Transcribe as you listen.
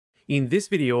In this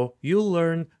video, you'll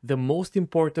learn the most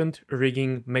important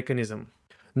rigging mechanism.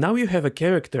 Now you have a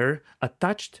character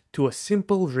attached to a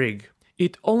simple rig.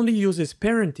 It only uses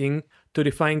parenting to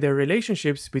define the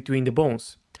relationships between the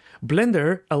bones.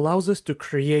 Blender allows us to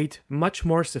create much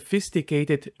more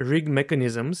sophisticated rig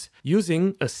mechanisms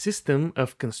using a system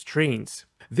of constraints.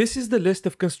 This is the list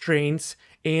of constraints,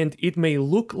 and it may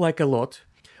look like a lot,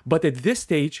 but at this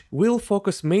stage we'll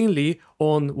focus mainly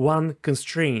on one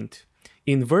constraint: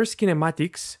 inverse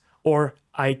kinematics, or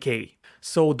IK.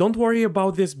 So don't worry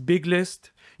about this big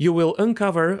list. You will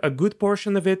uncover a good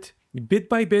portion of it bit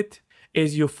by bit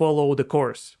as you follow the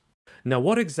course. Now,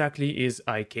 what exactly is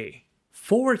IK?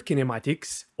 Forward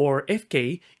kinematics, or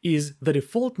FK, is the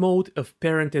default mode of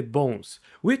parented bones,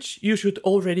 which you should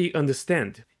already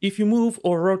understand. If you move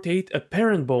or rotate a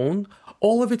parent bone,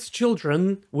 all of its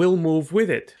children will move with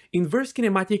it. Inverse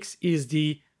kinematics is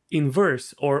the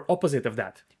inverse or opposite of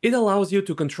that. It allows you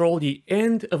to control the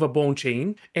end of a bone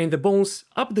chain, and the bones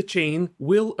up the chain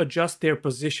will adjust their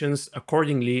positions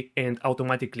accordingly and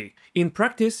automatically. In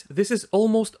practice, this is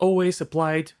almost always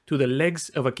applied to the legs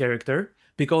of a character,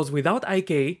 because without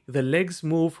IK, the legs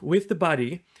move with the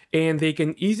body and they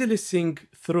can easily sink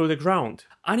through the ground.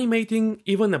 Animating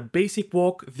even a basic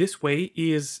walk this way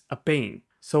is a pain.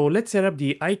 So let's set up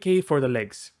the IK for the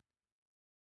legs.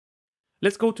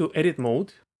 Let's go to edit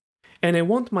mode. And I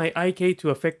want my IK to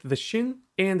affect the shin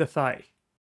and the thigh.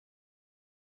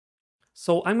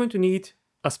 So I'm going to need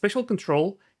a special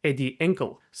control at the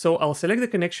ankle. So I'll select the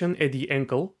connection at the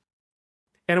ankle.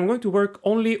 And I'm going to work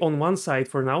only on one side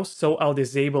for now, so I'll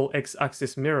disable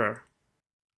X-axis mirror.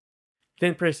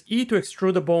 Then press E to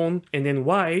extrude the bone, and then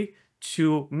Y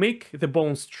to make the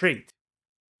bone straight.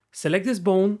 Select this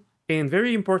bone, and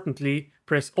very importantly,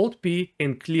 press Alt-P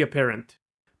and clear parent.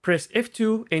 Press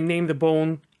F2 and name the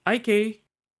bone IK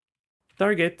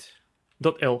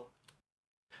target.L.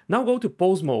 Now go to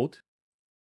pose mode,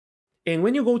 and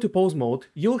when you go to pose mode,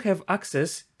 you'll have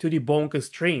access to the bone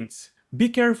constraints. Be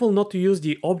careful not to use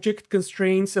the object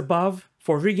constraints above.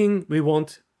 For rigging, we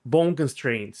want bone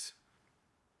constraints.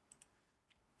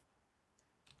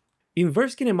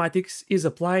 Inverse kinematics is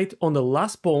applied on the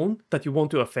last bone that you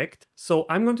want to affect, so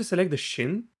I'm going to select the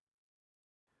shin,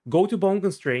 go to bone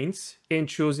constraints, and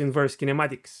choose inverse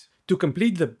kinematics. To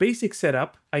complete the basic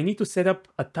setup, I need to set up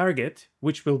a target,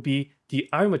 which will be the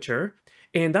armature,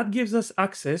 and that gives us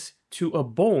access to a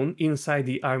bone inside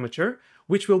the armature,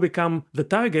 which will become the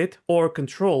target or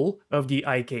control of the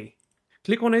IK.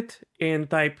 Click on it and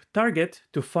type target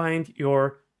to find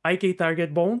your IK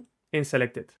target bone and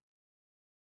select it.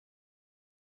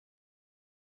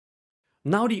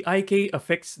 Now the IK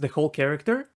affects the whole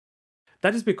character.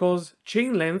 That is because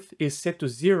chain length is set to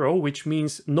 0, which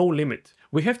means no limit.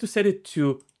 We have to set it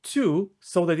to 2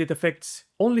 so that it affects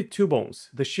only two bones,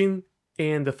 the shin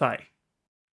and the thigh.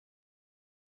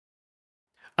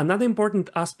 Another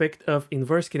important aspect of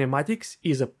inverse kinematics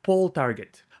is a pole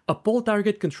target. A pole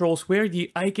target controls where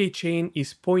the IK chain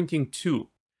is pointing to.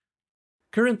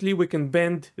 Currently, we can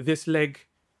bend this leg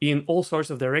in all sorts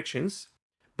of directions,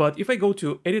 but if I go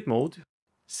to edit mode,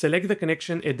 select the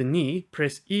connection at the knee,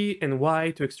 press E and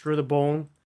Y to extrude the bone.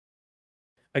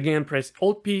 Again, press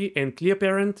Alt-P and clear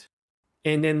parent,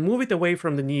 and then move it away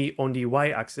from the knee on the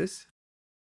Y-axis.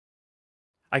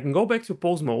 I can go back to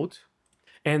pose mode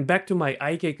and back to my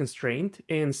IK constraint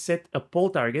and set a pole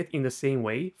target in the same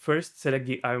way. First, select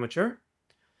the armature,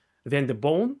 then the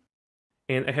bone,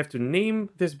 and I have to name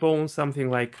this bone something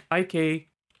like IK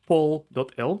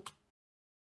pole.L.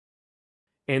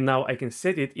 And now I can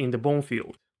set it in the bone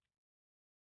field.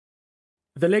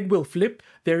 The leg will flip.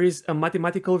 There is a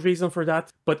mathematical reason for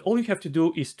that, but all you have to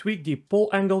do is tweak the pole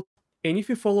angle, and if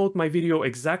you followed my video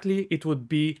exactly, it would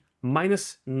be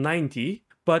 -90.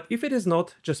 But if it is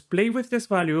not, just play with this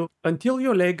value until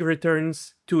your leg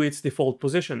returns to its default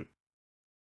position.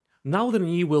 Now the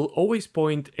knee will always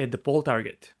point at the pole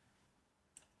target,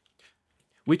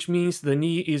 which means the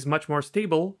knee is much more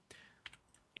stable,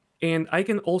 and I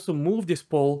can also move this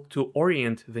pole to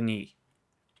orient the knee.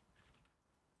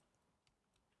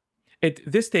 At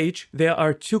this stage, there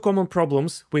are two common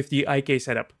problems with the IK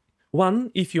setup.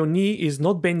 One, if your knee is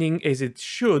not bending as it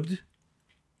should,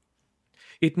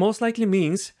 it most likely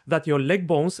means that your leg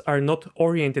bones are not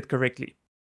oriented correctly.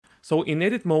 So in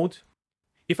edit mode,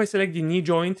 if I select the knee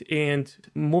joint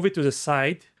and move it to the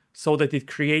side so that it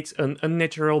creates an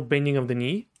unnatural bending of the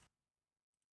knee,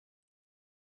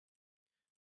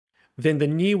 then the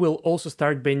knee will also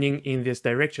start bending in this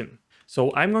direction.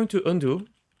 So I'm going to undo.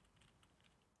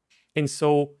 And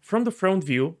so from the front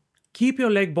view, keep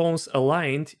your leg bones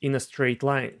aligned in a straight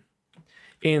line.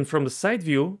 And from the side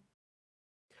view,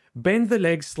 bend the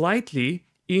leg slightly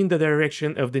in the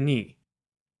direction of the knee.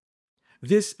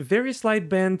 This very slight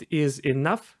bend is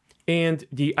enough, and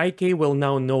the IK will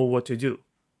now know what to do.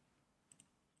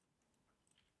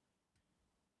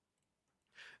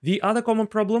 The other common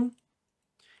problem,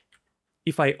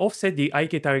 if I offset the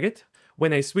IK target,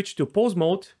 when I switch to pose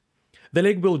mode, the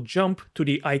leg will jump to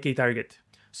the IK target.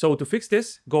 So to fix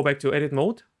this, go back to edit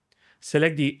mode,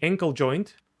 select the ankle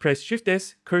joint, press Shift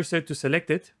S, cursor to select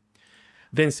it,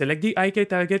 then select the IK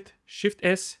target, Shift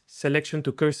S, selection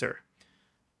to cursor.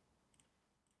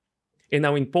 And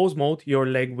now in pose mode, your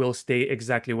leg will stay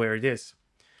exactly where it is.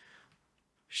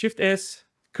 Shift S,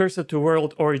 cursor to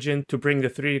world origin to bring the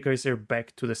 3D cursor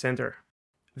back to the center.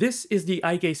 This is the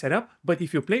IK setup, but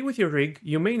if you play with your rig,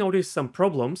 you may notice some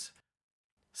problems,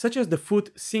 such as the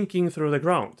foot sinking through the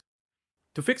ground.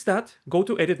 To fix that, go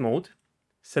to edit mode,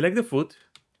 select the foot,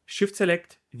 shift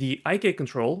select the IK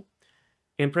control,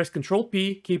 and press Ctrl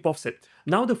P, keep offset.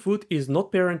 Now the foot is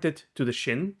not parented to the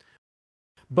shin,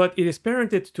 but it is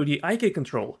parented to the IK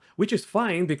control, which is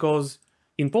fine because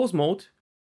in pose mode,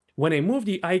 when I move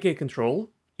the IK control,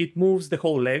 it moves the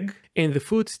whole leg, and the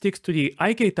foot sticks to the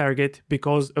IK target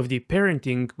because of the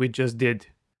parenting we just did.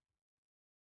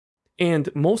 And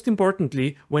most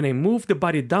importantly, when I move the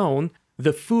body down,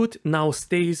 the foot now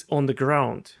stays on the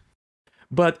ground.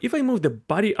 But if I move the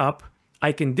body up,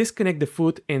 I can disconnect the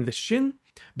foot and the shin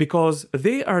because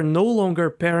they are no longer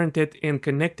parented and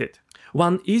connected.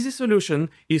 One easy solution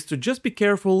is to just be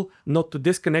careful not to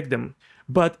disconnect them.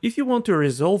 But if you want to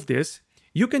resolve this,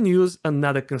 you can use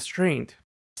another constraint.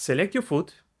 Select your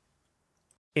foot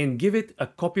and give it a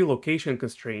copy location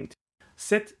constraint.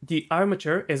 Set the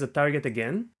armature as a target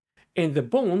again, and the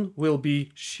bone will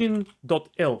be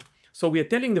shin.l. So we are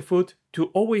telling the foot to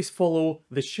always follow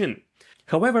the shin.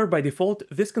 However, by default,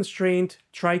 this constraint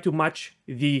tries to match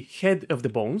the head of the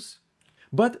bones,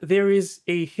 but there is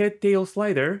a head-tail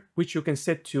slider which you can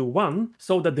set to 1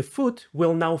 so that the foot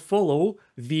will now follow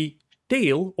the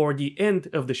tail or the end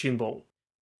of the shin bone.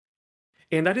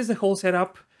 And that is the whole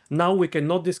setup. Now we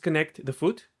cannot disconnect the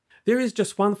foot. There is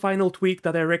just one final tweak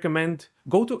that I recommend.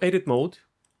 Go to edit mode,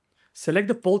 select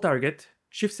the pole target,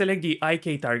 shift select the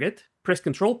IK target, press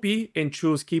Ctrl P and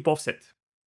choose keep offset.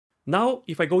 Now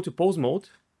if I go to pose mode,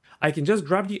 I can just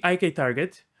grab the IK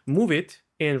target, move it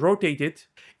and rotate it,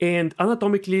 and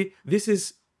anatomically this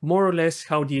is more or less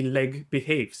how the leg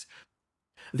behaves.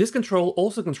 This control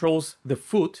also controls the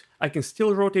foot. I can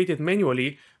still rotate it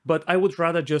manually, but I would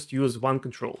rather just use one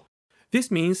control.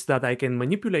 This means that I can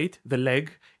manipulate the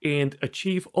leg and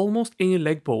achieve almost any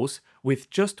leg pose with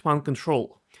just one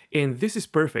control. And this is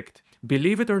perfect.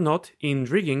 Believe it or not, in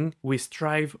rigging, we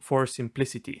strive for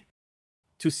simplicity.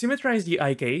 To symmetrize the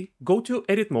IK, go to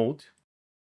edit mode,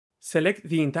 select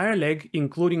the entire leg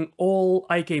including all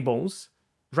IK bones,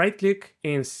 right-click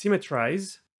and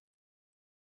symmetrize,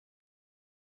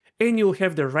 and you'll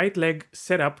have the right leg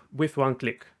set up with one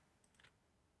click.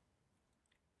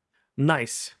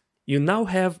 Nice! You now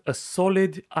have a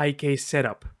solid IK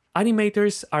setup.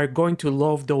 Animators are going to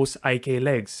love those IK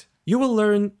legs. You will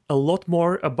learn a lot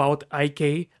more about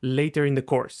IK later in the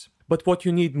course. But what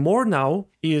you need more now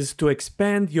is to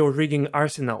expand your rigging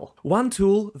arsenal. One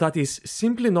tool that is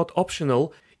simply not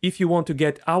optional if you want to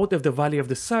get out of the valley of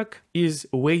the suck is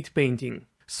weight painting.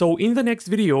 So in the next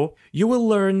video, you will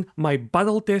learn my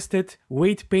battle-tested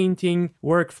weight painting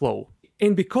workflow.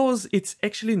 And because it's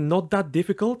actually not that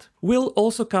difficult, we'll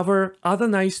also cover other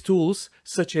nice tools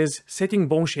such as setting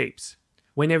bone shapes.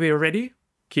 Whenever you're ready,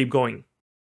 keep going.